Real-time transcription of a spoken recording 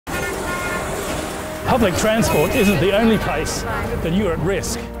Public transport isn't the only place that you're at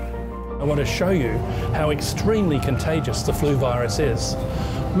risk. I want to show you how extremely contagious the flu virus is.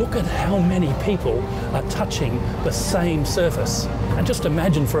 Look at how many people are touching the same surface. And just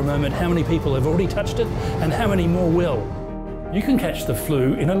imagine for a moment how many people have already touched it and how many more will. You can catch the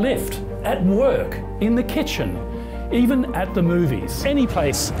flu in a lift, at work, in the kitchen, even at the movies. Any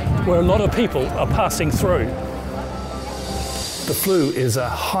place where a lot of people are passing through. The flu is a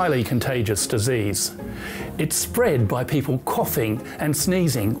highly contagious disease. It's spread by people coughing and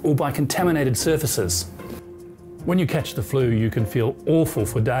sneezing or by contaminated surfaces. When you catch the flu, you can feel awful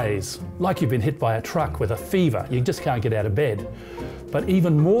for days, like you've been hit by a truck with a fever. You just can't get out of bed. But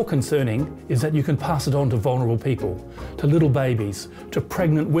even more concerning is that you can pass it on to vulnerable people, to little babies, to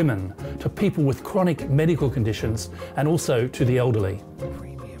pregnant women, to people with chronic medical conditions, and also to the elderly.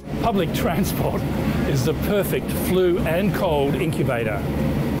 Public transport is the perfect flu and cold incubator.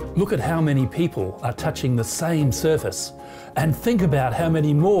 Look at how many people are touching the same surface, and think about how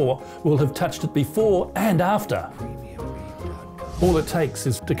many more will have touched it before and after. All it takes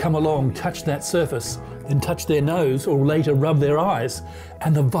is to come along, touch that surface, then touch their nose or later rub their eyes,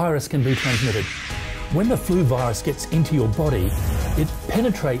 and the virus can be transmitted. When the flu virus gets into your body, it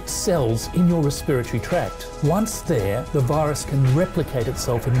penetrates cells in your respiratory tract. Once there, the virus can replicate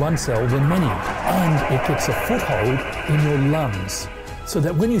itself in one cell, then many, and it gets a foothold in your lungs, so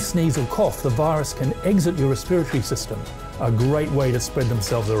that when you sneeze or cough, the virus can exit your respiratory system, a great way to spread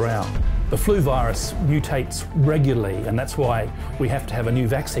themselves around. The flu virus mutates regularly, and that's why we have to have a new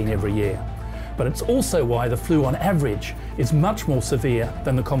vaccine every year. But it's also why the flu on average is much more severe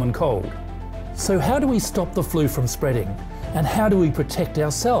than the common cold. So how do we stop the flu from spreading? And how do we protect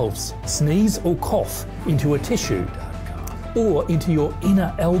ourselves? Sneeze or cough into a tissue or into your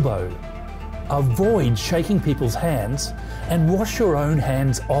inner elbow. Avoid shaking people's hands and wash your own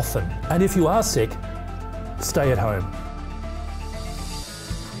hands often. And if you are sick, stay at home.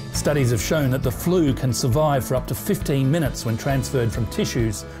 Studies have shown that the flu can survive for up to 15 minutes when transferred from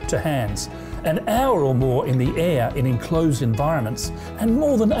tissues to hands, an hour or more in the air in enclosed environments, and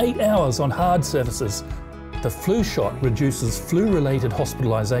more than 8 hours on hard surfaces. The flu shot reduces flu-related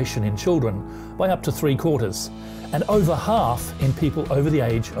hospitalisation in children by up to 3/4, and over half in people over the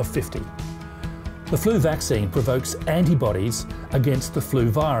age of 50. The flu vaccine provokes antibodies against the flu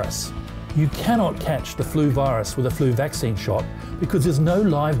virus. You cannot catch the flu virus with a flu vaccine shot because there's no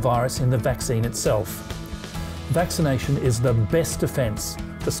live virus in the vaccine itself. Vaccination is the best defence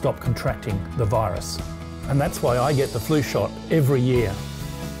to stop contracting the virus. And that's why I get the flu shot every year.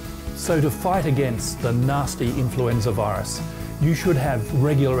 So to fight against the nasty influenza virus, you should have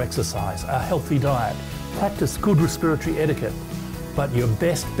regular exercise, a healthy diet, practice good respiratory etiquette, but your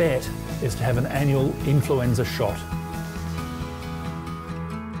best bet is to have an annual influenza shot.